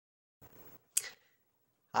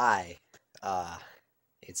Hi,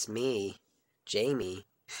 it's me, Jamie.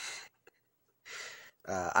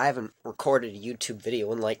 I haven't recorded a YouTube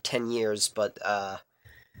video in like 10 years, but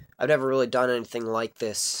I've never really done anything like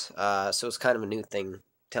this, so it's kind of a new thing.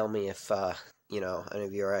 Tell me if, any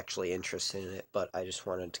of you are actually interested in it, but I just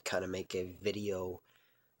wanted to kind of make a video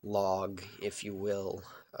log, if you will,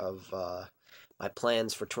 of my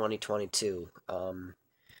plans for 2022.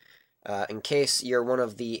 In case you're one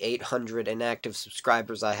of the 800 inactive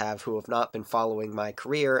subscribers I have who have not been following my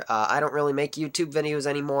career, I don't really make YouTube videos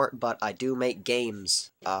anymore, but I do make games.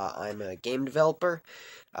 I'm a game developer.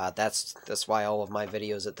 That's why all of my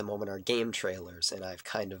videos at the moment are game trailers, and I've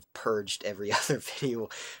kind of purged every other video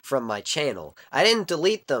from my channel. I didn't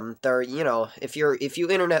delete them. They're, if you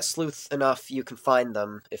internet sleuth enough, you can find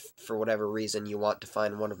them. If for whatever reason you want to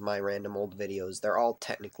find one of my random old videos, they're all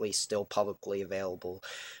technically still publicly available.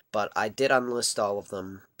 But I did unlist all of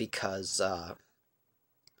them because,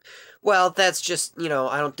 well, that's just, I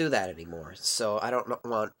don't do that anymore. So I don't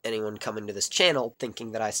want anyone coming to this channel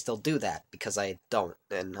thinking that I still do that, because I don't.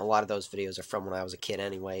 And a lot of those videos are from when I was a kid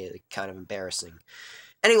anyway. It's kind of embarrassing.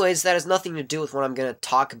 Anyways, that has nothing to do with what I'm going to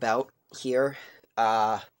talk about here.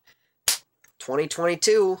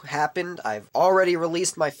 2022 happened. I've already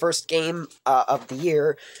released my first game of the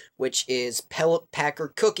year, which is Pellet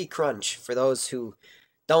Packer Cookie Crunch. For those who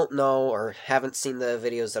don't know or haven't seen the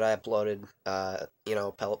videos that I uploaded,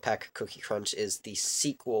 Pellet Packer Cookie Crunch is the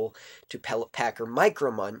sequel to Pellet Packer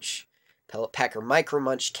Micro Munch. Pellet Packer Micro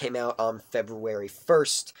Munch came out on February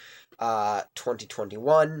 1st,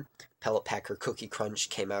 2021. Pellet Packer Cookie Crunch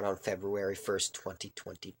came out on February 1st,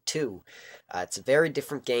 2022. It's a very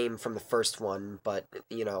different game from the first one, but,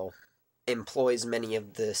 employs many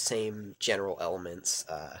of the same general elements.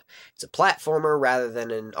 It's a platformer rather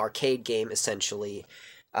than an arcade game, essentially.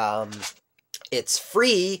 It's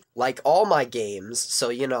free, like all my games, so,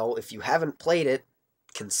 if you haven't played it,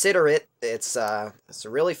 consider it. It's a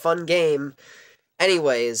really fun game.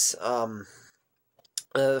 Anyways,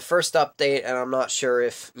 the first update, and I'm not sure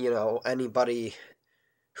if, anybody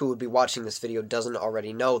who would be watching this video doesn't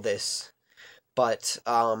already know this, but,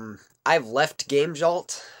 I've left Game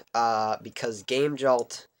Jolt, because Game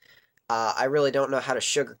Jolt, I really don't know how to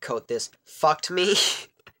sugarcoat this, fucked me.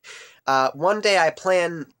 One day I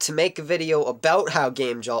plan to make a video about how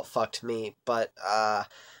Game Jolt fucked me, but,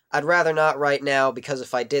 I'd rather not right now, because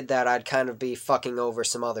if I did that, I'd kind of be fucking over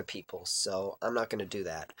some other people, so I'm not gonna do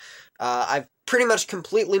that. I've pretty much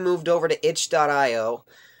completely moved over to itch.io,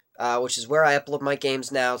 which is where I upload my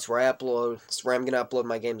games now. It's where I'm going to upload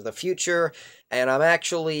my games in the future, and I'm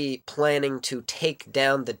actually planning to take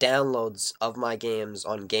down the downloads of my games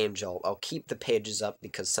on Game Jolt. I'll keep the pages up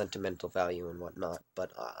because sentimental value and whatnot,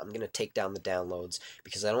 but I'm going to take down the downloads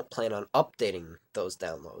because I don't plan on updating those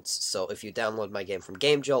downloads. So if you download my game from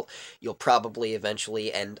Game Jolt, you'll probably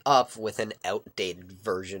eventually end up with an outdated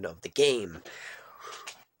version of the game,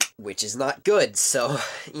 which is not good. So,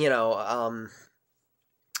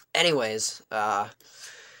 anyways,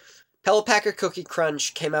 Pellet Packer Cookie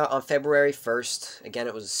Crunch came out on February 1st. Again,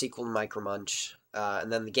 it was a sequel to Micro Munch.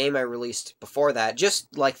 And then the game I released before that,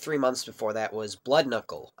 just like 3 months before that, was Blood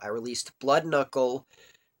Knuckle. I released Blood Knuckle,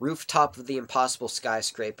 Rooftop of the Impossible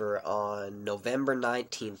Skyscraper on November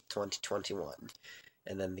 19th, 2021.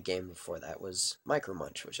 And then the game before that was Micro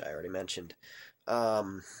Munch, which I already mentioned.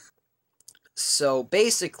 So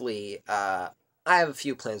basically, I have a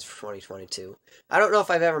few plans for 2022. I don't know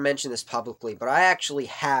if I've ever mentioned this publicly, but I actually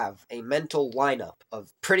have a mental lineup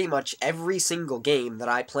of pretty much every single game that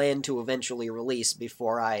I plan to eventually release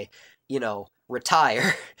before I,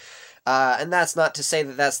 retire. And that's not to say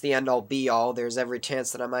that that's the end-all be-all. There's every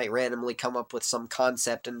chance that I might randomly come up with some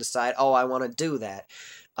concept and decide, oh, I want to do that.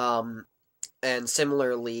 And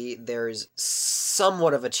similarly, there's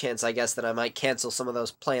somewhat of a chance, I guess, that I might cancel some of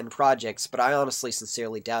those planned projects, but I honestly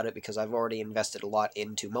sincerely doubt it because I've already invested a lot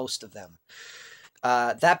into most of them.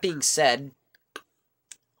 That being said,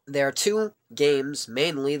 there are 2 games,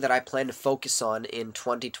 mainly, that I plan to focus on in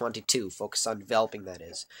 2022. Focus on developing, that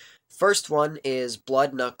is. First one is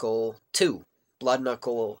Blood Knuckle 2. Blood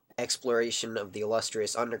Knuckle Exploration of the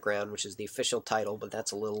Illustrious Underground, which is the official title, but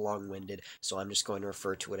that's a little long-winded, so I'm just going to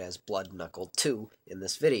refer to it as Blood Knuckle 2 in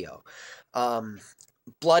this video.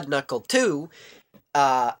 Blood Knuckle 2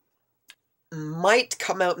 might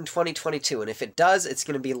come out in 2022, and if it does, it's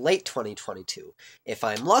going to be late 2022. If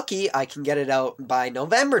I'm lucky, I can get it out by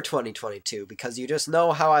November 2022, because you just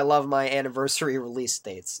know how I love my anniversary release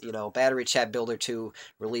dates. Battery Chat Builder 2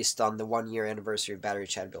 released on the 1-year anniversary of Battery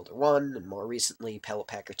Chat Builder 1, and more recently, Pellet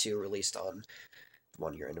Packer 2 released on the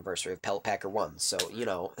 1-year anniversary of Pellet Packer 1. So,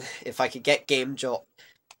 if I could get Game Jolt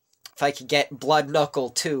if I could get Blood Knuckle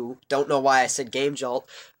 2, don't know why I said Game Jolt,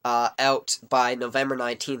 out by November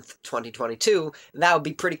 19th, 2022, that would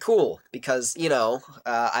be pretty cool, because, you know,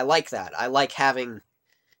 I like that. I like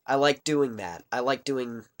doing that. I like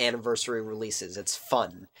doing anniversary releases. It's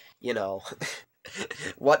fun, you know.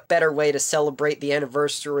 What better way to celebrate the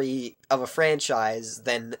anniversary of a franchise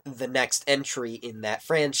than the next entry in that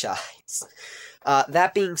franchise?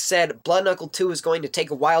 That being said, Blood Knuckle 2 is going to take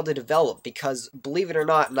a while to develop because, believe it or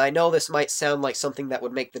not, and I know this might sound like something that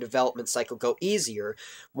would make the development cycle go easier,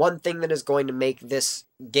 one thing that is going to make this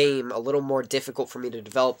game a little more difficult for me to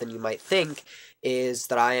develop than you might think is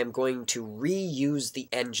that I am going to reuse the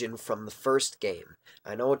engine from the first game.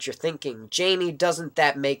 I know what you're thinking. Jamie, doesn't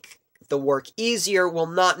that make the work easier? Well,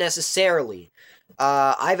 not necessarily.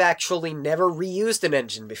 I've actually never reused an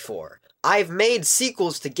engine before. I've made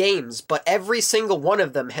sequels to games, but every single one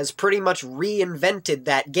of them has pretty much reinvented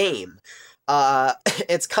that game.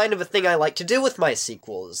 It's kind of a thing I like to do with my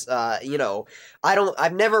sequels. You know,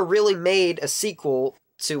 I've never really made a sequel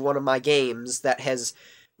to one of my games that has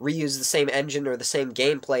reused the same engine or the same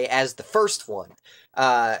gameplay as the first one.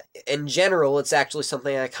 In general, it's actually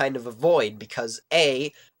something I kind of avoid because,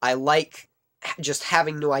 A, I like just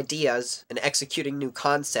having new ideas and executing new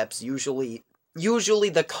concepts. Usually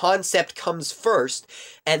the concept comes first,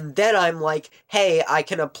 and then I'm like, hey, I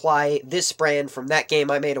can apply this brand from that game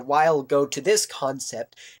I made a while ago to this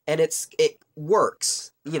concept, and it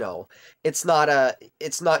works. You know, it's not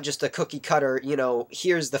just a cookie cutter, you know,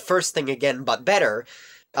 here's the first thing again, but better.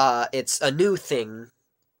 It's a new thing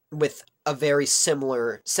with a very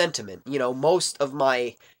similar sentiment. You know, most of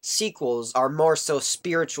my sequels are more so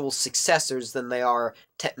spiritual successors than they are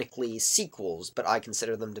technically sequels, but I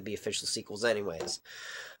consider them to be official sequels anyways.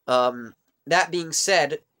 That being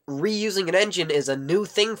said, reusing an engine is a new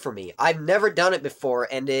thing for me. I've never done it before,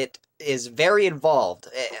 and it is very involved.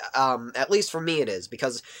 At least for me it is,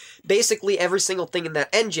 because basically every single thing in that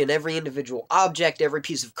engine, every individual object, every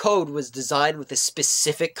piece of code was designed with a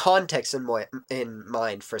specific context in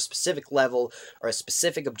mind for a specific level or a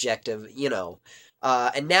specific objective, you know.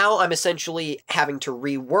 And now I'm essentially having to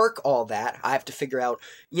rework all that. I have to figure out,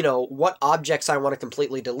 you know, what objects I want to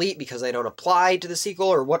completely delete because they don't apply to the sequel,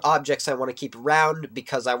 or what objects I want to keep around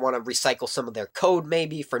because I want to recycle some of their code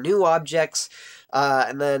maybe for new objects.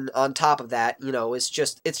 And then on top of that, you know, it's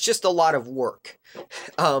just a lot of work.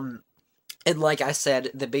 And like I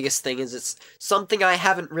said, the biggest thing is it's something I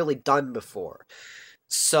haven't really done before.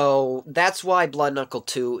 So that's why Blood Knuckle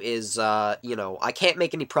 2 is, you know, I can't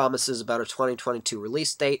make any promises about a 2022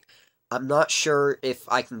 release date. I'm not sure if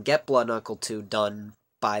I can get Blood Knuckle 2 done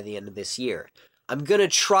by the end of this year. I'm gonna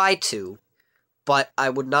try to, but I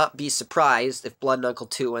would not be surprised if Blood Knuckle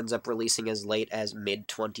 2 ends up releasing as late as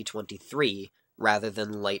mid-2023 rather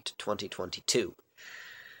than late 2022.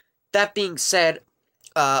 That being said,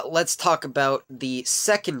 let's talk about the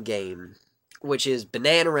second game, which is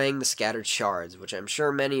Bananarang the Scattered Shards, which I'm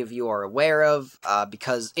sure many of you are aware of,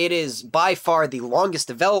 because it is by far the longest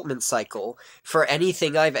development cycle for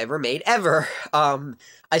anything I've ever made, ever.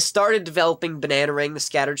 I started developing Bananarang the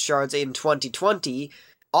Scattered Shards in 2020,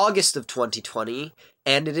 August of 2020,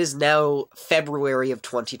 and it is now February of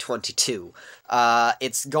 2022.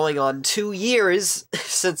 It's going on 2 years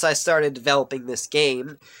since I started developing this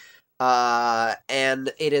game,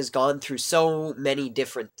 and it has gone through so many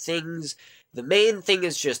different things. The main thing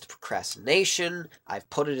is just procrastination. I've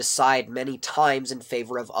put it aside many times in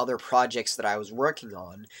favor of other projects that I was working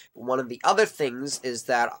on. One of the other things is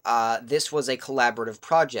that this was a collaborative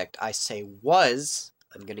project. I say was.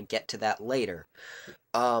 I'm going to get to that later.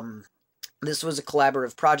 This was a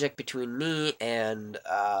collaborative project between me and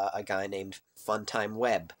a guy named Funtime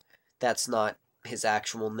Web. That's not his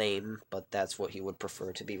actual name, but that's what he would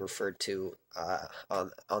prefer to be referred to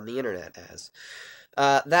on the internet as.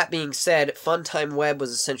 That being said, Funtime Web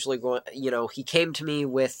was essentially going, you know, he came to me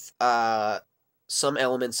with some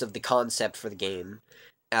elements of the concept for the game.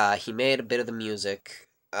 He made a bit of the music,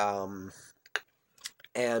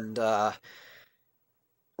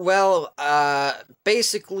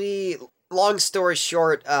 basically, long story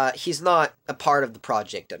short, he's not a part of the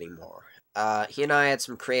project anymore. He and I had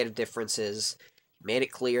some creative differences. He made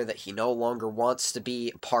it clear that he no longer wants to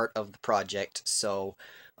be a part of the project, so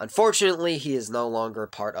unfortunately, he is no longer a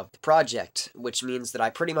part of the project, which means that I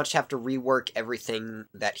pretty much have to rework everything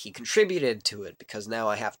that he contributed to it, because now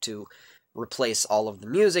I have to replace all of the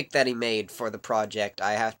music that he made for the project.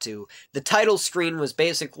 The title screen was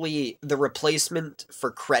basically the replacement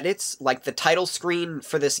for credits. Like, the title screen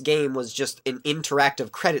for this game was just an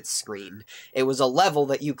interactive credits screen. It was a level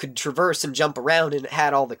that you could traverse and jump around, and it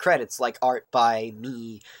had all the credits, like art by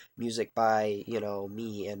me, music by,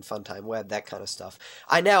 me and Funtime Web, that kind of stuff.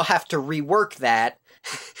 I now have to rework that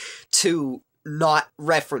to not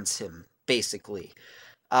reference him, basically.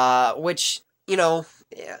 Which, it'll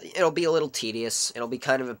be a little tedious. It'll be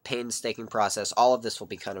kind of a painstaking process. All of this will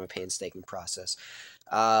be kind of a painstaking process.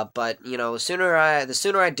 But, the sooner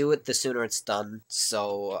I do it, the sooner it's done.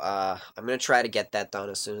 So, I'm going to try to get that done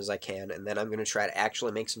as soon as I can, and then I'm going to try to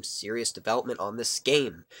actually make some serious development on this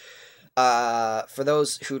game. For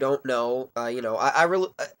those who don't know,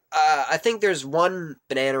 I think there's one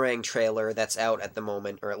Bananarang trailer that's out at the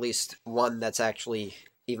moment, or at least one that's actually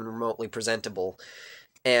even remotely presentable.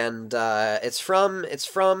 And it's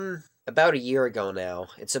from about a year ago now.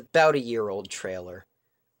 It's about a year-old trailer.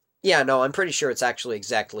 Yeah, no, I'm pretty sure it's actually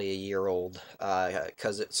exactly a year old,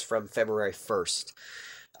 because it's from February 1st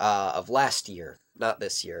of last year, not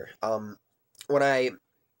this year. When I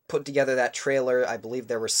put together that trailer, I believe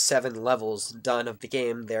there were 7 levels done of the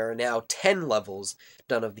game. There are now 10 levels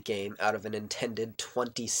done of the game out of an intended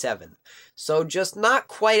 27. So just not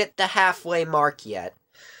quite at the halfway mark yet.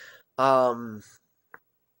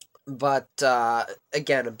 But,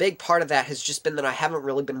 again, a big part of that has just been that I haven't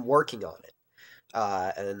really been working on it.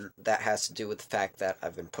 And that has to do with the fact that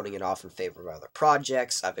I've been putting it off in favor of other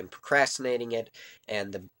projects, I've been procrastinating it,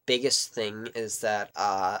 and the biggest thing is that,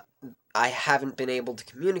 I haven't been able to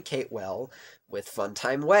communicate well with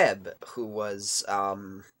Funtime Web, who was,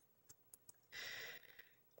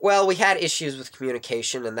 well, we had issues with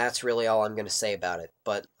communication, and that's really all I'm going to say about it.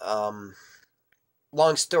 But,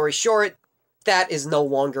 long story short, that is no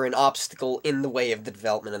longer an obstacle in the way of the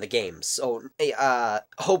development of the game. So,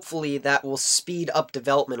 hopefully that will speed up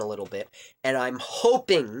development a little bit. And I'm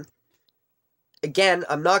hoping, again,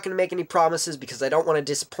 I'm not going to make any promises because I don't want to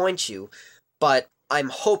disappoint you, but I'm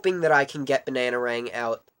hoping that I can get Bananarang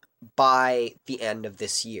out by the end of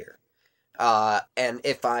this year. And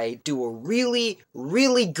if I do a really,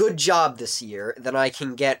 really good job this year, then I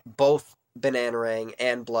can get both Bananarang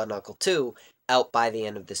and Blood Knuckle 2 out by the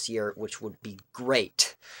end of this year, which would be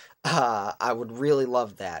great. I would really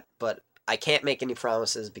love that, but I can't make any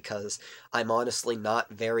promises because I'm honestly not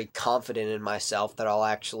very confident in myself that I'll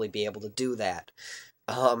actually be able to do that.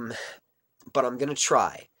 But I'm gonna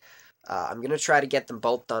try. I'm gonna try to get them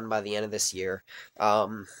both done by the end of this year. I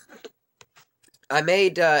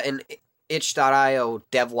made an itch.io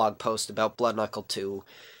devlog post about Blood Knuckle 2,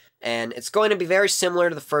 and it's going to be very similar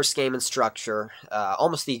to the first game in structure,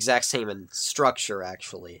 almost the exact same in structure,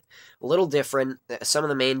 actually. A little different. Some of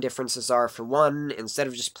the main differences are, for one, instead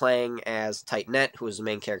of just playing as Titanette, who was the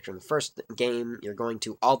main character in the first game, you're going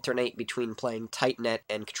to alternate between playing Titanette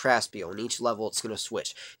and Catraspio. In each level, it's going to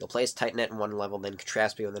switch. You'll play as Titanette in one level, then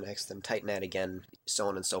Catraspio in the next, then Titanette again, so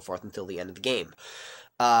on and so forth until the end of the game.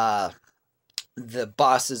 The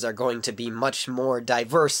bosses are going to be much more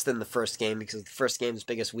diverse than the first game, because the first game's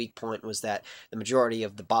biggest weak point was that the majority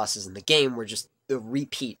of the bosses in the game were just a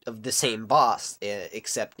repeat of the same boss,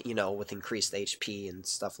 except, with increased HP and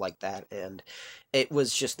stuff like that, and it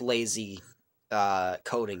was just lazy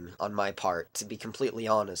coding on my part, to be completely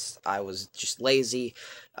honest. I was just lazy.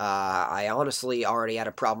 I honestly already had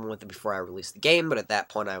a problem with it before I released the game, but at that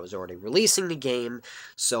point I was already releasing the game,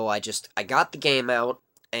 so I got the game out,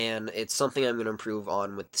 and it's something I'm going to improve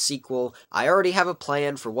on with the sequel. I already have a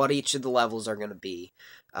plan for what each of the levels are going to be.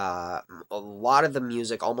 A lot of the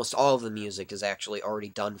music, almost all of the music, is actually already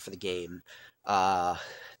done for the game.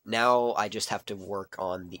 Now I just have to work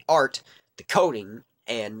on the art, the coding,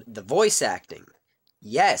 and the voice acting.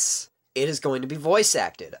 Yes, it is going to be voice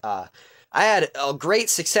acted. I had a great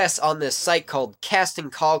success on this site called Casting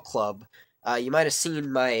Call Club. You might have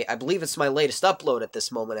seen I believe it's my latest upload at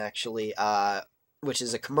this moment, actually, which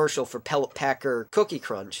is a commercial for Pellet Packer Cookie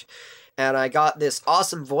Crunch, and I got this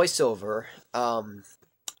awesome voiceover,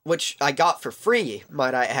 which I got for free,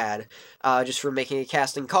 might I add, just for making a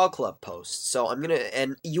Casting Call Club post. So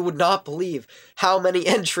and you would not believe how many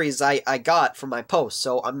entries I got from my post.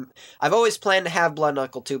 So I've always planned to have Blood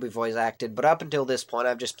Knuckle 2 be voice acted, but up until this point,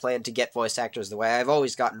 I've just planned to get voice actors the way I've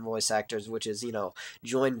always gotten voice actors, which is,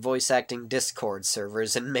 join voice acting Discord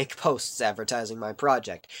servers and make posts advertising my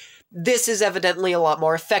project. This is evidently a lot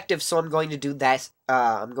more effective, so I'm going to do that.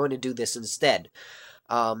 I'm going to do this instead.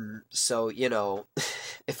 So,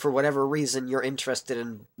 if for whatever reason you're interested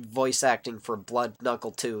in voice acting for Blood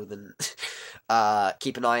Knuckle 2, then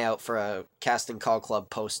keep an eye out for a Casting Call Club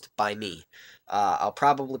post by me. I'll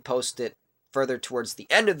probably post it further towards the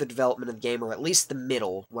end of the development of the game, or at least the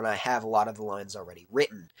middle, when I have a lot of the lines already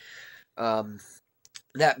written.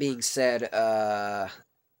 That being said,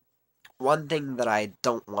 one thing that I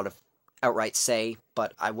don't want to outright say,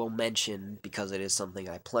 but I will mention because it is something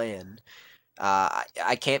I plan.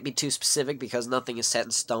 I can't be too specific because nothing is set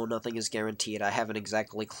in stone, nothing is guaranteed. I haven't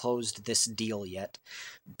exactly closed this deal yet.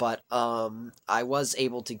 But I was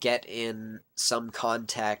able to get in some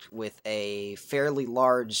contact with a fairly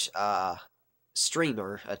large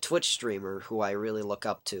streamer, a Twitch streamer, who I really look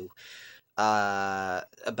up to,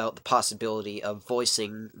 about the possibility of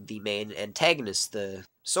voicing the main antagonist, the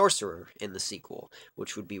sorcerer, in the sequel,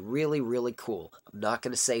 which would be really, really cool. I'm not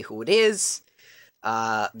going to say who it is,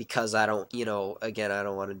 because I don't, again, I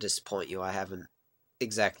don't want to disappoint you. I haven't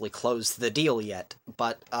exactly closed the deal yet,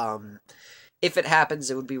 but, if it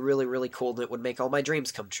happens, it would be really, really cool, and it would make all my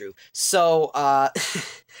dreams come true. So,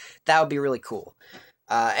 that would be really cool.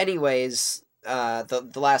 Anyways,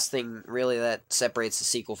 the last thing, really, that separates the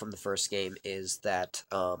sequel from the first game is that,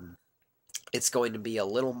 it's going to be a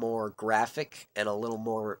little more graphic and a little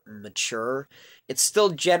more mature. It's still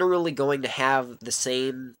generally going to have the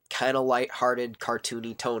same kind of lighthearted,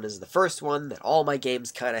 cartoony tone as the first one that all my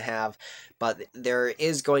games kind of have, but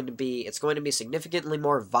it's going to be significantly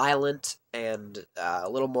more violent and a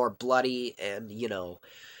little more bloody, and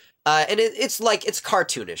and it's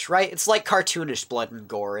cartoonish, right? It's like cartoonish blood and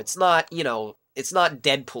gore. It's not it's not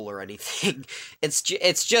Deadpool or anything. It's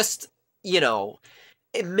just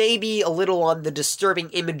it may be a little on the disturbing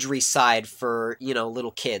imagery side for,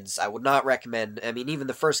 little kids. I would not recommend. I mean, even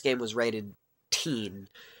the first game was rated teen.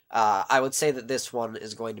 I would say that this one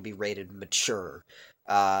is going to be rated mature,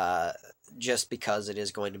 just because it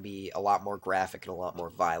is going to be a lot more graphic and a lot more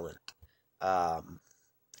violent.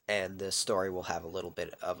 And the story will have a little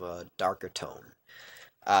bit of a darker tone.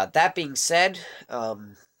 That being said,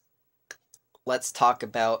 let's talk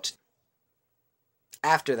about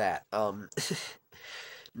after that.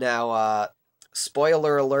 Now,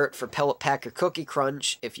 spoiler alert for Pellet Packer Cookie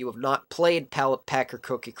Crunch. If you have not played Pellet Packer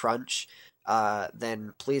Cookie Crunch,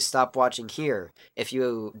 then please stop watching here. If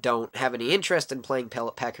you don't have any interest in playing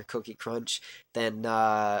Pellet Packer Cookie Crunch, then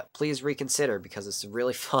please reconsider, because it's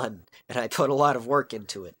really fun, and I put a lot of work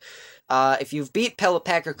into it. If you've beat Pellet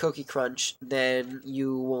Packer Cookie Crunch, then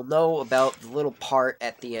you will know about the little part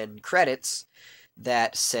at the end credits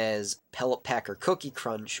that says Pellet Packer Cookie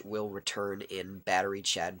Crunch will return in Battery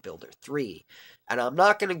Chad Builder 3. And I'm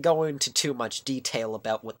not going to go into too much detail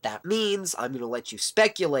about what that means. I'm going to let you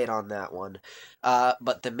speculate on that one.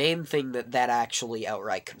 But the main thing that actually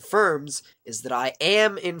outright confirms is that I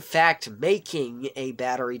am, in fact, making a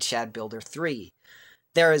Battery Chad Builder 3.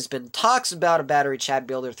 There has been talks about a Battery Chad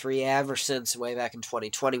Builder 3 ever since way back in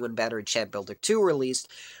 2020 when Battery Chad Builder 2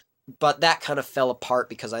 released, but that kind of fell apart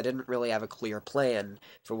because I didn't really have a clear plan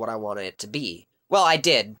for what I wanted it to be. Well, I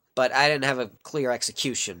did, but I didn't have a clear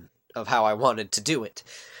execution of how I wanted to do it.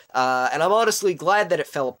 And I'm honestly glad that it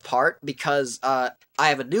fell apart, because I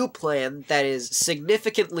have a new plan that is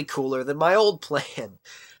significantly cooler than my old plan,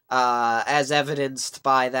 as evidenced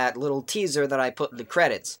by that little teaser that I put in the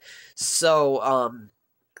credits. So,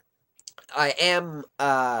 I am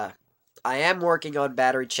working on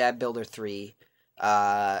Battery Chad Builder 3,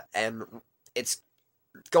 and it's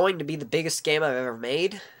going to be the biggest game I've ever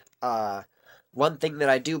made. One thing that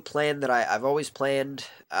I do plan, that I've always planned,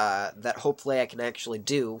 that hopefully I can actually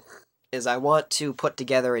do, is I want to put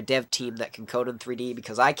together a dev team that can code in 3D,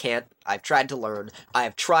 because I can't. I've tried to learn.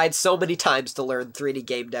 I've tried so many times to learn 3D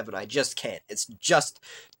game dev, and I just can't. It's just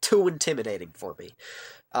too intimidating for me.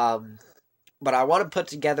 But I want to put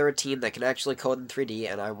together a team that can actually code in 3D,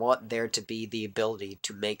 and I want there to be the ability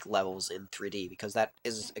to make levels in 3D, because that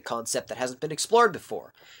is a concept that hasn't been explored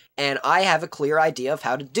before. And I have a clear idea of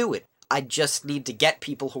how to do it. I just need to get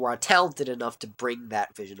people who are talented enough to bring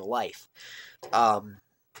that vision to life.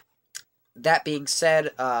 That being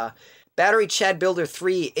said, Battery Chad Builder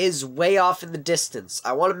 3 is way off in the distance.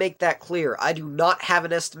 I want to make that clear. I do not have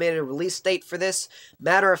an estimated release date for this.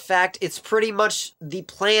 Matter of fact, it's pretty much the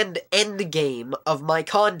planned end game of my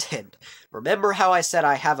content. Remember how I said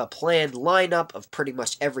I have a planned lineup of pretty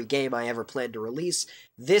much every game I ever plan to release?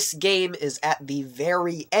 This game is at the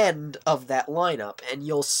very end of that lineup, and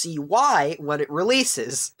you'll see why when it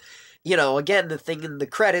releases. Again, the thing in the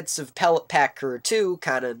credits of Pellet Packer 2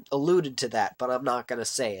 kind of alluded to that, but I'm not going to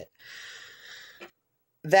say it.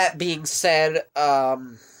 That being said,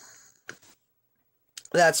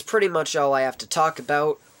 that's pretty much all I have to talk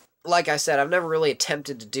about. like I said, I've never really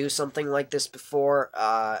attempted to do something like this before.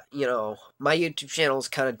 My YouTube channel's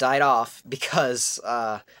kind of died off because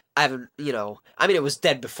I haven't, I mean, it was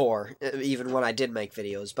dead before, even when I did make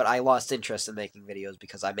videos, but I lost interest in making videos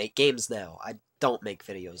because I make games now. I don't make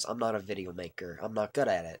videos. I'm not a video maker. I'm not good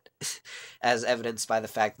at it. As evidenced by the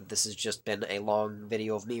fact that this has just been a long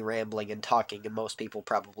video of me rambling and talking, and most people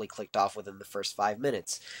probably clicked off within the first 5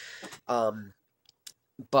 minutes.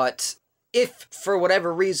 But if, for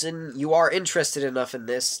whatever reason, you are interested enough in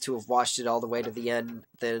this to have watched it all the way to the end,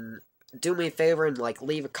 then do me a favor and,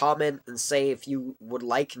 leave a comment and say if you would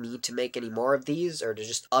like me to make any more of these, or to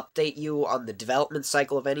just update you on the development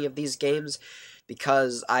cycle of any of these games,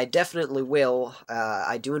 because I definitely will.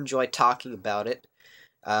 I do enjoy talking about it,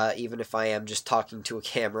 even if I am just talking to a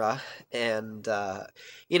camera, and,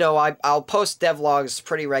 I'll post devlogs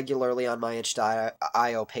pretty regularly on my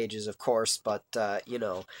itch.io pages, of course, but,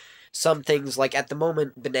 some things, like at the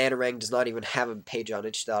moment, Bananarang does not even have a page on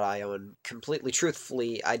itch.io, and completely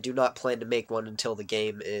truthfully, I do not plan to make one until the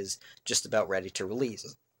game is just about ready to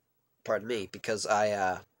release. Pardon me, because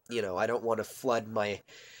I don't want to flood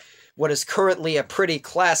what is currently a pretty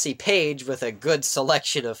classy page with a good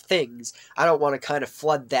selection of things. I don't want to kind of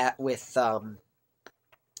flood that with,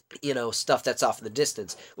 stuff that's off in the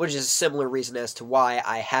distance, which is a similar reason as to why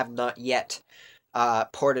I have not yet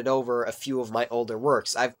ported over a few of my older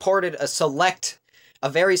works. I've ported a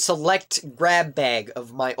very select grab bag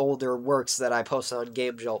of my older works that I posted on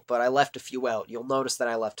Game Jolt, but I left a few out. You'll notice that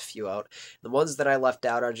I left a few out. The ones that I left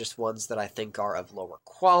out are just ones that I think are of lower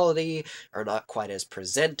quality, are not quite as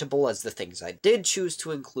presentable as the things I did choose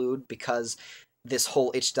to include, because this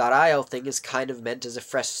whole itch.io thing is kind of meant as a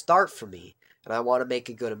fresh start for me, and I want to make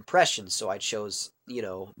a good impression, so I chose,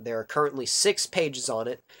 there are currently 6 pages on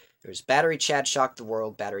it. There's Battery Chad Shock the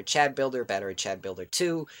World, Battery Chad Builder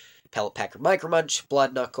 2, Pellet Packer Micro Munch,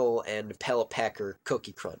 Blood Knuckle, and Pellet Packer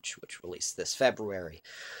Cookie Crunch, which released this February.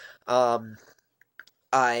 I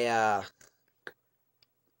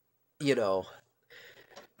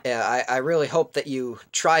really hope that you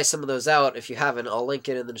try some of those out. If you haven't, I'll link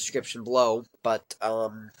it in the description below. But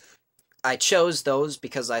I chose those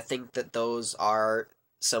because I think that those are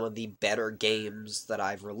some of the better games that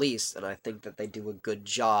I've released, and I think that they do a good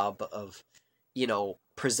job of,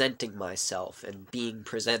 presenting myself and being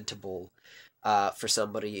presentable for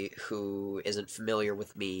somebody who isn't familiar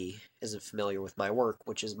with me, isn't familiar with my work,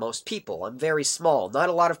 which is most people. I'm very small. Not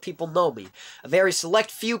a lot of people know me. A very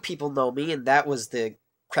select few people know me, and that was the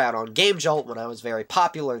crowd on Game Jolt when I was very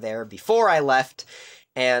popular there before I left,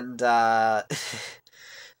 and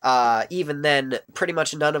even then, pretty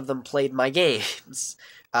much none of them played my games.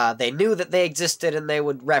 They knew that they existed and they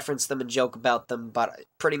would reference them and joke about them, but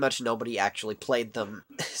pretty much nobody actually played them.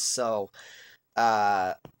 So,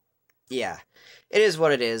 yeah, it is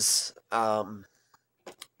what it is. But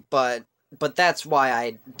that's why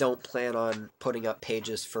I don't plan on putting up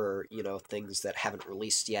pages for, things that haven't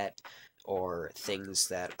released yet, or things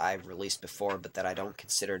that I've released before but that I don't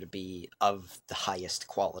consider to be of the highest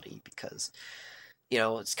quality, because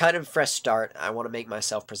it's kind of a fresh start. I want to make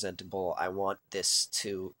myself presentable. I want this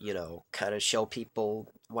to, kind of show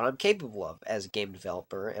people what I'm capable of as a game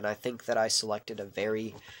developer, and I think that I selected a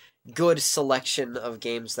very good selection of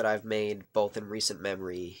games that I've made, both in recent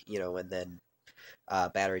memory, and then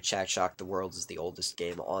Battery Chat Shock the World is the oldest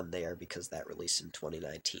game on there, because that released in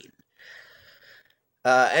 2019.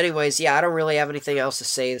 Anyways, yeah, I don't really have anything else to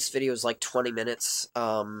say. This video is like 20 minutes.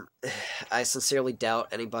 I sincerely doubt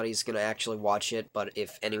anybody's gonna actually watch it, but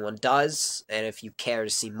if anyone does, and if you care to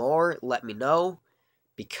see more, let me know,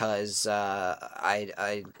 because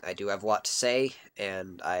I do have a lot to say,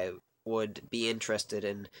 and I would be interested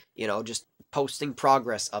in, just posting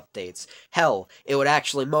progress updates. Hell, it would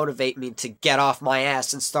actually motivate me to get off my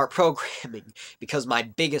ass and start programming, because my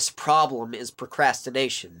biggest problem is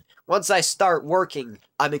procrastination. Once I start working,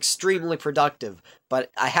 I'm extremely productive, but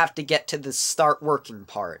I have to get to the start working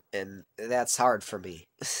part, and that's hard for me.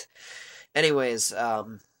 Anyways,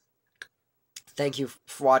 thank you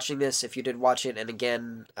for watching this, if you did watch it, and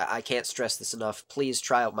again, I can't stress this enough, please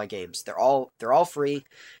try out my games. They're all free.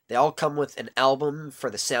 They all come with an album for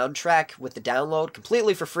the soundtrack with the download,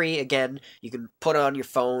 completely for free. Again, you can put it on your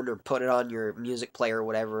phone or put it on your music player or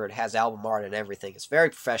whatever. It has album art and everything. It's very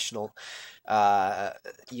professional.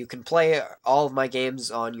 You can play all of my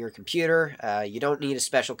games on your computer. You don't need a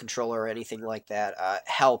special controller or anything like that.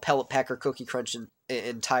 Hell, Pellet Packer Cookie Crunch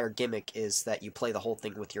entire gimmick is that you play the whole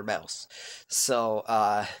thing with your mouse. So,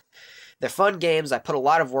 they're fun games. I put a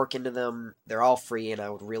lot of work into them. They're all free, and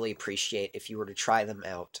I would really appreciate if you were to try them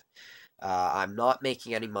out. I'm not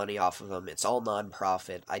making any money off of them. It's all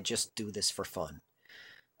non-profit. I just do this for fun.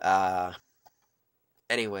 Uh,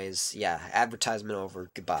 anyways, yeah, advertisement over.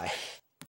 Goodbye.